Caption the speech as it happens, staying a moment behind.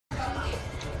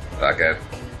Fuck it.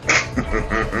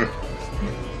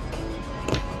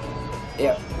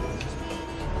 Yeah.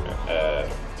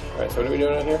 Alright, so what are we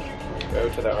doing out here? Go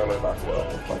to the armor box bill.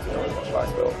 What's the armor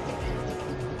box bill?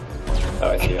 Oh,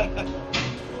 I see it.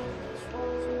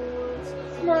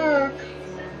 Mark.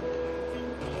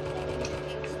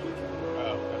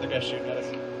 Oh, I think I shooting at us.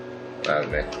 That was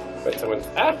me. Wait, someone's...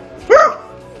 Ah! Woo!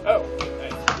 Oh,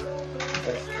 nice.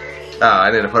 Okay. Oh, I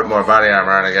need to put more body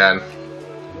armor on again.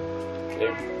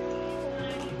 Here.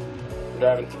 I'm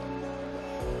driving.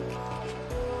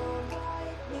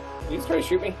 You just try to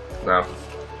shoot me? No.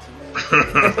 I'm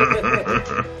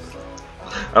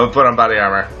gonna put on body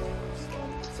armor.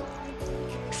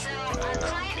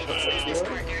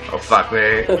 Oh, fuck me.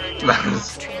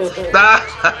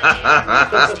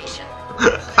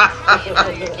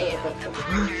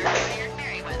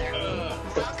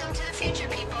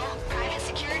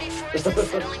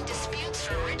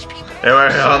 Hey,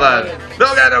 wait, hold on.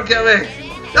 No, God, don't kill me.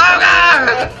 Oh,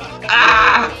 God!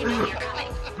 Ah!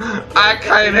 I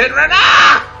can't hit right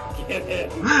now!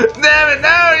 Damn it,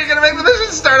 no! You're gonna make the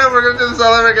mission start over. We're gonna do this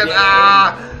all over again.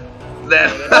 Ah!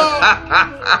 Damn.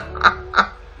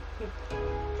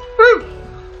 Woo!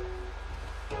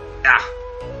 Ah.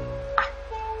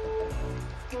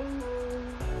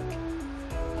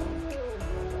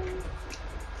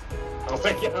 Oh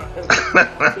my god.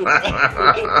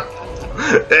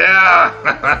 Yeah!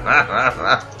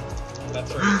 That's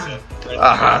where you sit. Right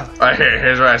Alright,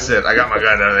 here's where I sit. I got my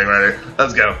gun and everything ready.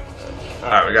 Let's go.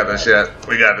 Alright, we got this shit.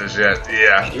 We got this shit.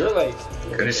 Yeah. You're like...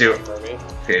 Can you see where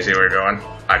we're going?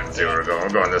 I can see where we're going. We're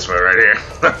going this way right here.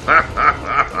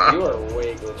 You are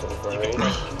way glitching for me.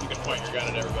 You can point your gun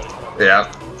at everybody.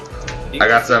 Yeah. I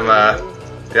got some,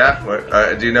 yeah? What,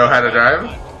 do you know how to drive?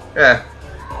 Yeah.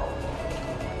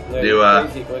 No, Do, you're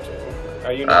crazy glitching.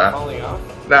 Are you not falling off?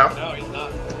 No. No, he's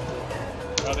not.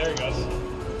 Oh, there he goes.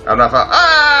 I'm not falling.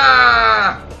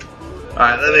 Ah!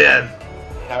 Alright, let me in.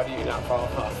 How do you not fall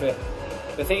off it?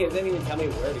 The thing is, it didn't even tell me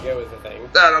where to go with the thing.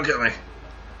 No, don't kill me.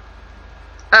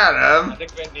 Adam. I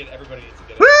think everybody needs to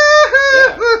get it.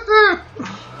 Woo-hoo!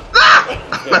 Ah!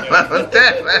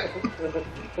 Damn it.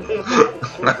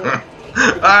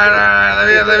 Alright,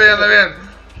 let me in.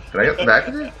 Can I get the back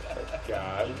of you?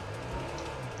 God.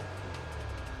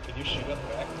 Can you shoot up the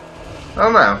back? Oh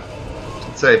no.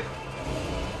 Let's see.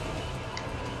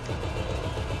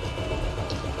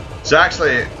 So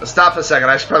actually, stop a second.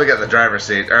 I should probably get in the driver's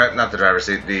seat. Or not the driver's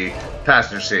seat, the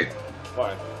passenger seat.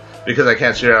 Why? Because I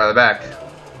can't shoot out of the back.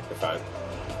 You're fine.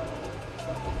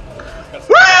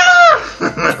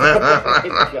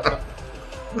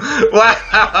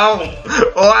 Wow!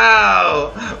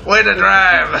 Wow! Way to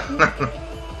drive!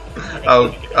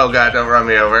 Oh God! Don't run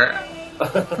me over.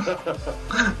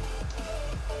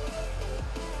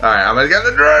 Alright, I'm gonna get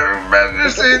the driver's passenger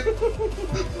seat.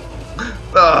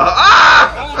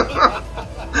 Ah!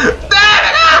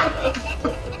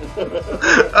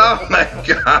 Oh my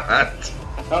God!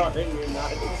 How are you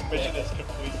not? Mission is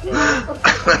complete.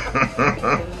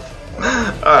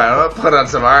 Alright, I'm gonna put on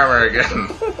some armor again.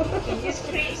 Can you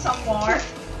scream some more?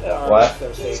 What?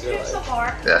 Can you scream some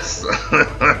more? Yes.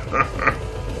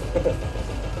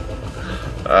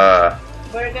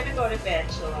 We're gonna go to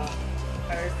bed, so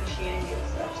I appreciate you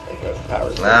stuff.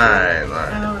 Nine.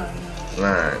 Oh,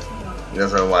 You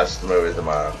guys gonna watch the movie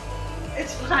tomorrow.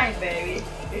 it's fine, baby.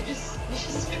 You just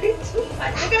scream too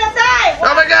much. You're gonna die!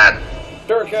 Oh my God!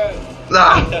 Durka!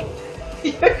 Ah,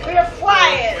 You're gonna fly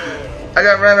it! I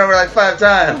got ran over like 5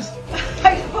 times.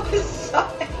 I know, I saw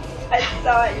it. I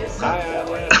saw it. You're so Hi, silly.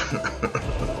 Alan.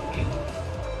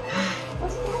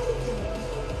 What's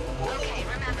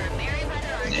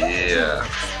Daddy doing? Yeah.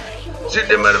 Shoot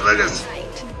them motherfuckers.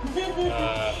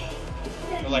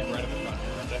 They're like right in the front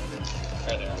here, aren't they?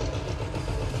 Right there.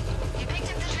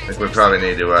 I think we probably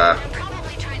need to,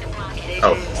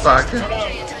 oh, fuck.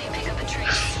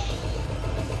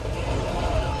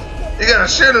 You gotta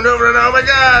shoot him over and oh my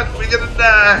God, we gonna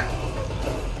die.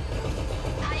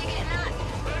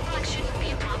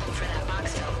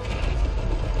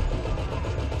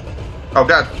 Oh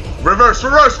God, reverse.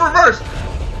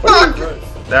 Fuck!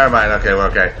 Never mind, okay, we're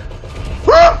okay.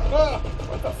 Woo! Ah,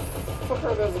 what the fuck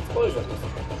are those explosions?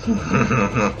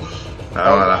 I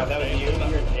don't know. That was you?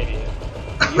 You're an idiot.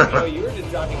 You were just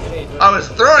dropping grenades. I was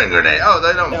throwing grenades. Oh,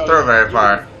 they don't throw very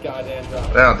far. Goddamn drop.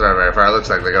 They don't throw very far. It looks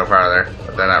like they go farther,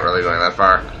 but they're not really going that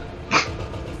far.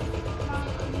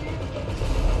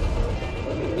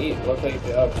 What do you need? Locate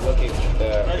the...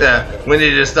 Yeah, we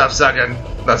need you to stop sucking.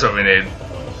 That's what we need.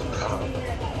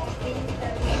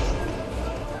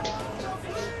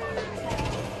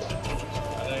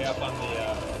 Are they up on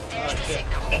the, oh shit.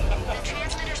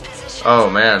 Oh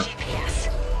man.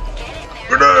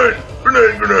 Grenade!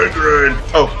 Grenade! Grenade! Grenade!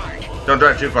 Oh, don't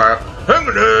drive too far. Hand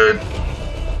grenade!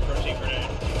 Protein grenade.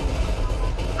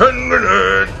 Hand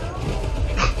grenade!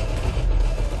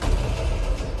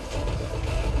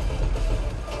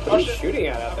 What are you shooting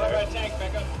at out Right by there? a tank,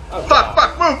 back up. Oh, Fuck!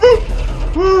 God. Fuck!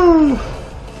 Move! Move! Woo!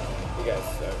 You guys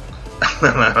suck.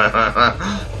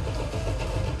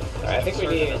 Alright, I think we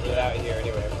need to get out of here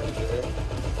anyway, I'm pretty sure. I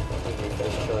think we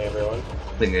finished killing everyone. I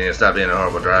think you need to stop being a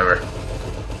horrible driver.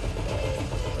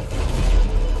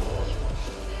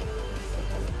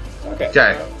 Okay.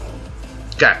 Okay.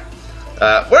 Okay.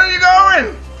 Where are you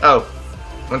going? Oh,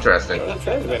 interesting. The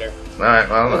transmitter. Alright,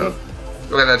 well,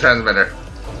 look at that transmitter.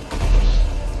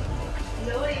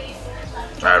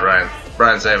 Alright, Ryan.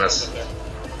 Brian, save us.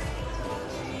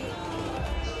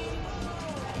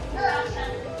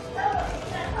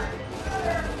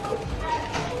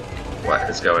 What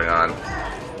is going on?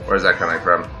 Where's that coming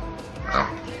from?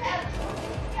 Oh.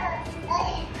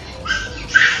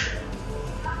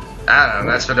 I don't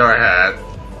know, that's fedora hat.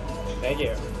 Thank you.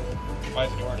 Why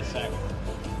is he wearing a sack?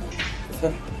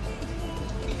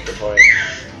 Good point.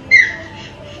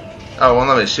 Oh, won't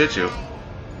let me shoot you.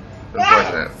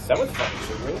 Unfortunate. Someone's fucking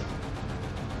shooting me.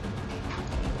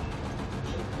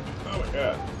 Oh my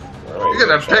god. You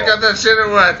gonna pick up that shit or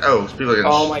what? Oh, people are gonna.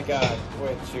 Oh my god.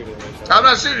 Quit shooting me. I'm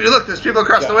not shooting you. Look, there's people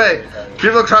across the way.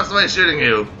 People across the way shooting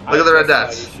you. Look at the red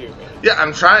dots. Yeah,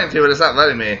 I'm trying to, but it's not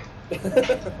letting me.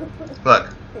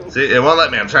 Look. See, it won't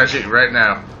let me. I'm trying to shoot you right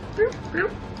now.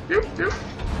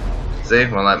 See,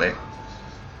 it won't let me.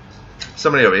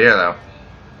 Somebody over here, though.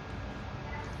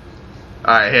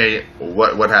 Alright, hey,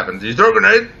 what happened? Did you throw a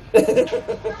grenade?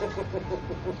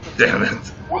 Damn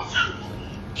it.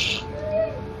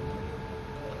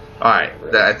 Alright,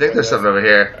 I think there's something over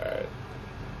here.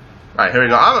 Alright, here we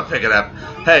go. I'm gonna pick it up.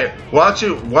 Hey, why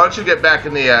don't you get back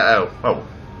in the, oh.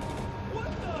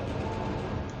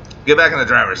 Get back in the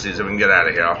driver's seat so we can get out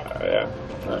of here. Oh yeah.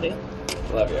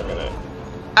 Love you, good night.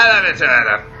 I love you too,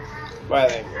 Anna. Bye,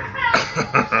 thank you. I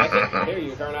can't hear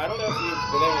you, Carmen. I don't know if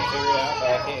you've been able to figure it out, but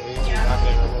I can't hear you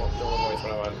talking in normal voice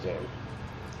when I'm on the game.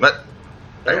 What?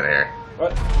 Back in here.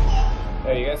 What?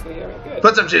 Oh, you guys can hear me? Good.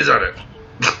 Put some cheese on it.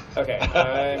 Okay,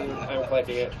 I'm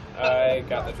collecting it. I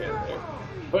got the transmitter.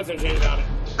 Put some cheese on it.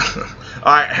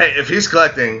 Alright, hey, if he's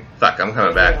collecting, fuck, I'm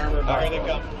coming back. Alright, they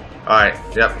come. Alright,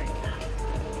 yep.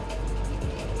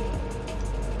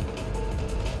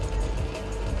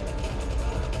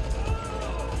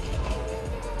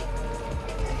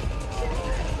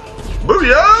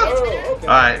 Booyah! Oh, okay.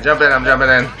 Alright, jump in, I'm jumping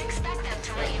in.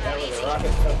 That was a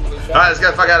rocket company shot. Alright, let's get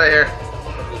the fuck out of here.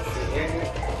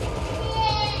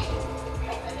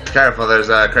 Careful, there's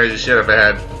crazy shit up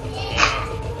ahead.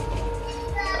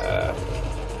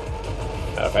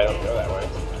 If I don't go that way.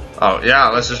 Oh, yeah,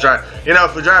 let's just drive. You know,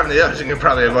 if we drive in the ocean, you can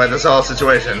probably avoid this whole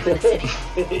situation.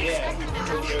 Yeah.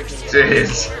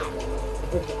 Jeez.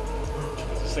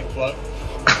 Does this thing float?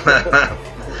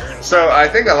 So, I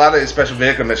think a lot of these special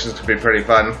vehicle missions could be pretty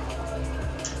fun.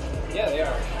 Yeah, they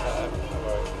are. I'm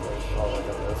always following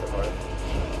them so far.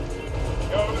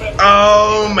 Go over there.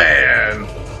 Oh, man.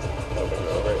 Over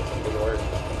it. It didn't work.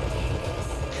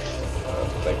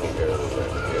 I can go over it.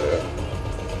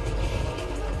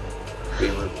 Be a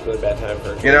really bad time for.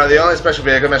 You know, the only special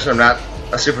vehicle mission I'm not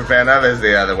a super fan of is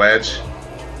the wedge.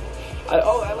 I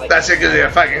like That shit gives you a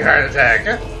fucking heart attack.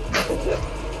 that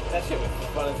shit was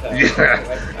fun as hell.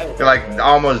 Yeah. You're like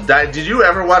almost died. Did you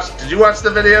watch the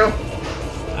video?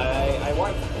 I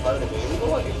watched part of it. It was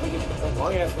like a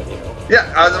long ass video.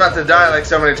 Yeah, I was about to die like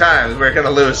so many times. We're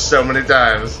gonna lose so many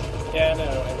times. Yeah, no,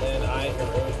 and then I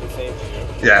heroically saved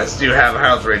you. Yes, you have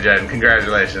health regen.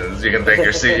 Congratulations. You can thank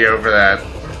your CEO for that.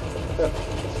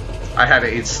 I had to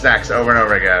eat snacks over and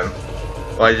over again.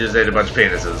 Well, I just ate a bunch of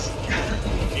penises.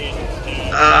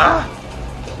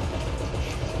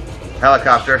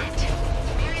 Helicopter.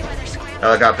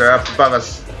 Helicopter up above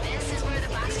us. This is where the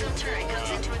Boxcar turret comes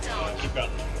into its own. Keep going.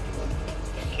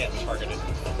 Can't target it.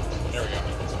 There we go.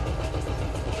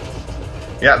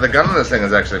 Yeah, the gun on this thing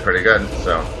is actually pretty good,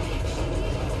 so.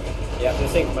 Yeah,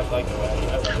 this thing's much like the last.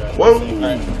 I love that. Whoa!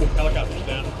 Alright, helicopter's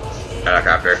down.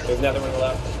 Helicopter. There's another one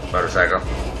left. Motorcycle.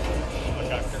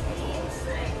 Helicopter.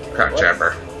 Cock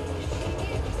chopper.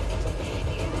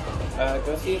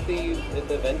 Go see if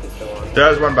the vent is still on.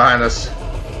 There's one behind us.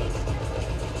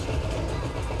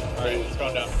 Alright, it's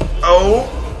going down. Oh,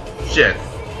 shit.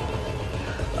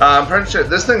 I'm pretty sure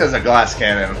this thing is a glass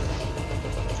cannon.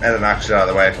 And it knocks shit out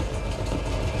of the way.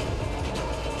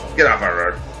 Get off our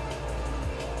road.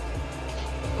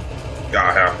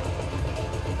 Oh, hell.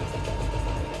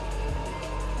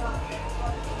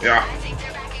 Yeah. I think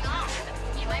they're backing off.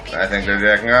 You might be. I think they're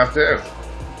jacking off too.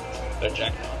 They're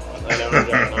jacking off. I know we're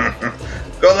jacking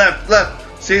off. Go left,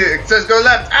 left. See, it says go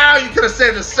left. Ow, you could have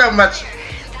saved us so much.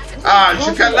 Oh, you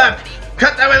should cut left.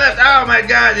 Cut that way left. Oh my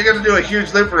god, you're gonna do a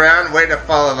huge loop around. Way to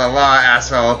follow the law,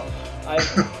 asshole.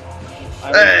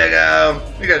 There you go.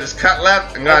 You gotta just cut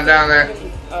left and go on down there.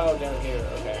 Oh, down here.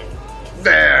 Okay.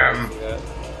 Damn. See that?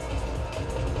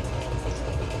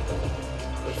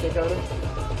 What's it going?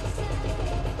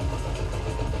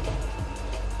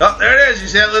 Oh, there it is. You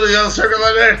see that little yellow circle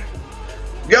over there?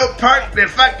 Go park the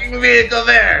fucking vehicle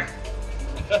there.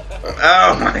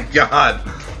 Oh my god.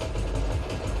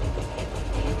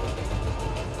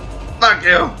 Fuck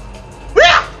you.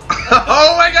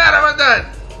 Oh my god, I'm done.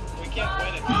 We can't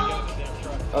win if you get in the damn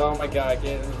truck. Oh my god,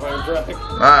 get in the fucking truck.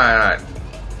 Alright.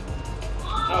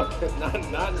 Oh,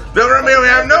 not. Bill Romeo, we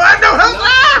have no help.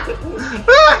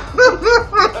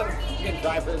 You can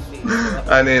drive her seat.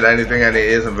 I need anything I need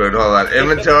is some food. Hold on.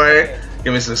 Inventory.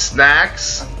 Give me some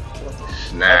snacks.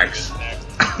 Snacks.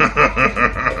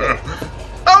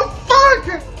 Oh fuck!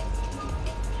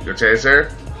 Go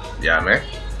chaser. Yummy.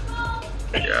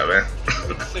 Yummy.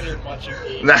 Consider watching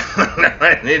me. No,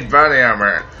 I need body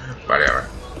armor. Body armor.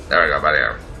 There we go, body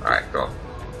armor. Alright, cool.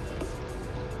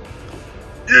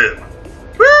 Yeah.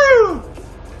 Woo!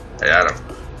 I got him.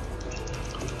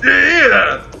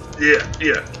 Yeah!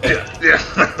 Yeah.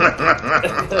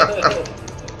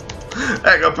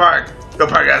 Hey, go park. Go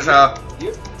park, asshole.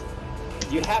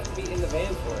 You have to be in the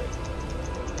van for it.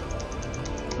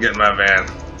 Get in my van.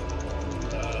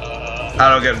 I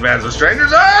don't get in vans with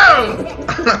strangers. Oh!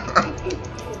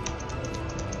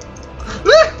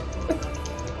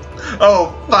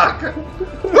 Oh, fuck.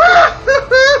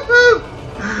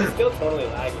 It's still totally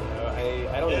lagging though.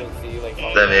 I don't even see like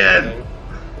all Let me in. anything.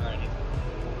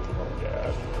 Oh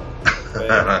god. Thank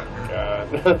god.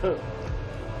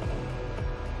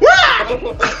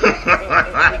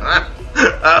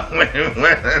 Oh, we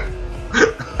win.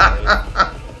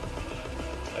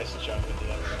 Nice jump into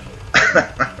that.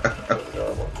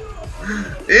 Adorable.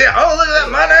 Yeah, oh, look at that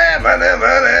money.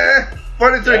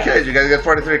 43K. Did you guys get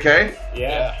 43K?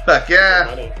 Yeah. Fuck yeah.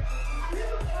 Money.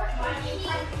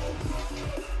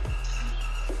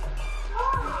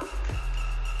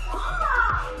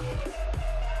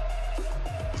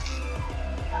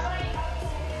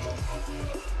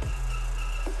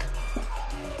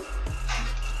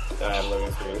 I have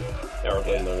loading screen. Now we're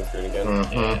playing loading screen again.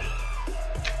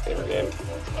 Favorite game.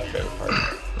 My favorite part.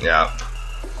 Yeah.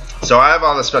 So I have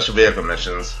all the special vehicle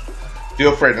missions.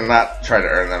 Feel free to not try to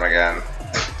earn them again.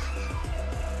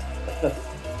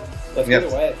 Let's Yep. do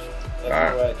the wedge. Let's do the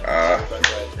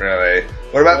wedge. Really?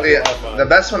 What about the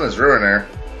best one is Ruiner.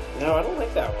 No, I don't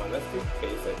like that one. That's too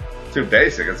basic. Too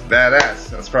basic. It's badass.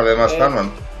 That's probably the most fun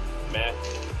one. Meh. It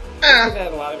Eh.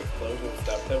 had a lot of explosion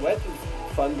stuff. The wedge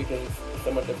is fun because it's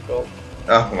somewhat difficult.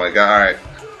 Oh my god. Alright.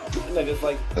 And I just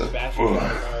like bashing the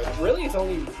cars. Really, it's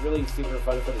only really super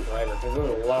fun for the driver because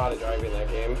there's a lot of driving in that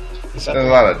game. There's a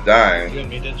lot of You dying. and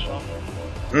me did, Sean.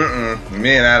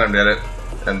 Me and Adam did it.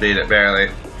 And beat it barely.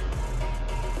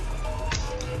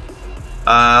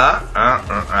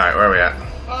 Alright, where are we at?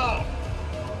 Oh!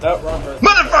 Oh, wrong person.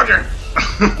 Motherfucker!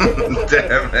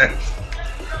 Damn it.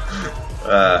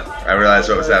 I realized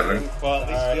what was happening. Well, at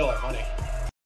least steal our money.